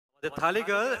The Thali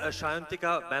girl,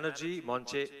 Shayantika Banerjee,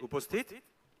 মঞ্চে উপস্থিত।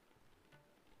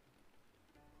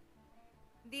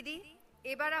 দিদি,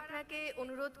 এবার আপনাকে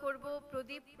অনুরোধ করব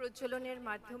প্রদীপ প্রজ্বলনের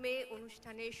মাধ্যমে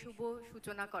অনুষ্ঠানের শুভ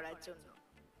সূচনা করার জন্য।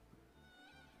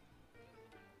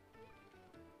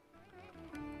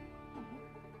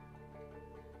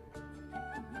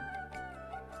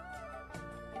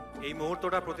 এই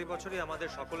মুহূর্তটা প্রতি বছরই আমাদের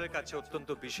সকলের কাছে অত্যন্ত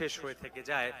বিশেষ হয়ে থেকে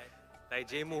যায়, তাই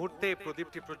যে মুহূর্তে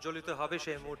প্রদীপটি প্রজ্বলিত হবে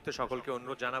সেই মুহূর্তে সকলকে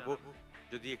অনুরোধ জানাবো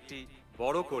যদি একটি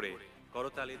বড় করে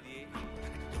করতালি দিয়ে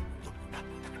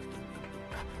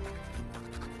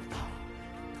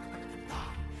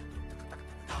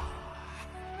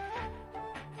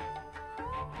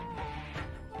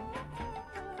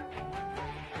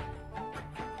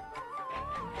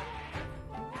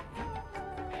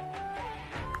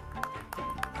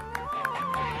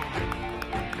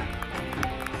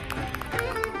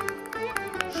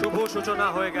শুভ সূচনা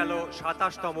হয়ে গেল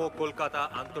 ২৭তম কলকাতা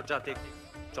আন্তর্জাতিক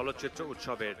চলচ্চিত্র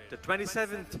উৎসবের। The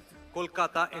 27th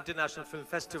Kolkata International Film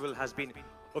Festival has been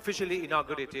officially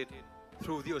inaugurated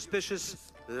through the auspicious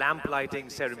lamp lighting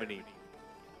ceremony.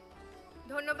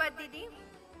 ধন্যবাদ দিদি,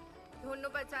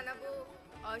 ধন্যবাদ জানাবো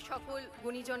সকল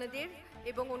গুণীজনদের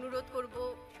এবং অনুরোধ করব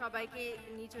সবাইকে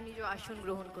নিজ নিজ আসন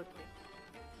গ্রহণ করতে।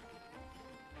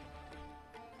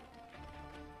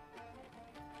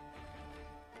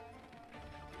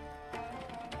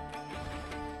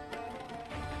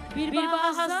 Birbaha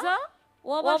Hansda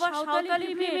ও আবার সাঁওতালি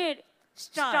ফিল্মের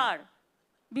স্টার।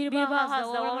 Birbaha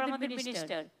Hansda ও আমাদের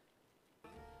minister.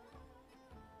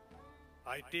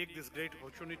 I take this great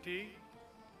opportunity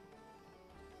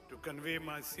to convey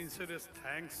my sincerest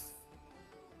thanks.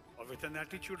 With an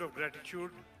attitude of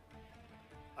gratitude,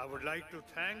 I would like to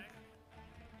thank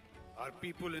our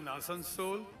people in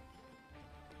Asansol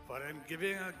for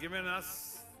giving us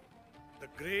the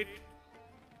great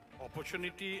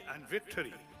opportunity and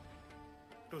victory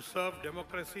to serve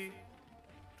democracy,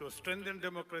 to strengthen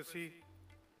democracy,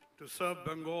 to serve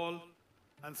Bengal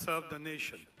and serve the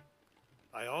nation.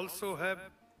 I also have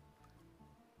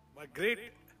my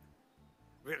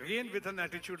again with an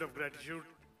attitude of gratitude,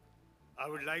 I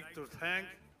would like to thank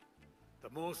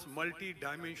the most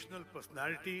multi-dimensional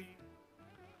personality,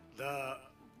 the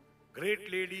great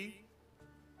lady,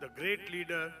 the great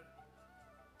leader,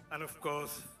 and of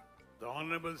course, the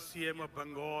Honorable CM of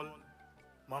Bengal,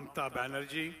 Mamta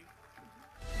Banerjee.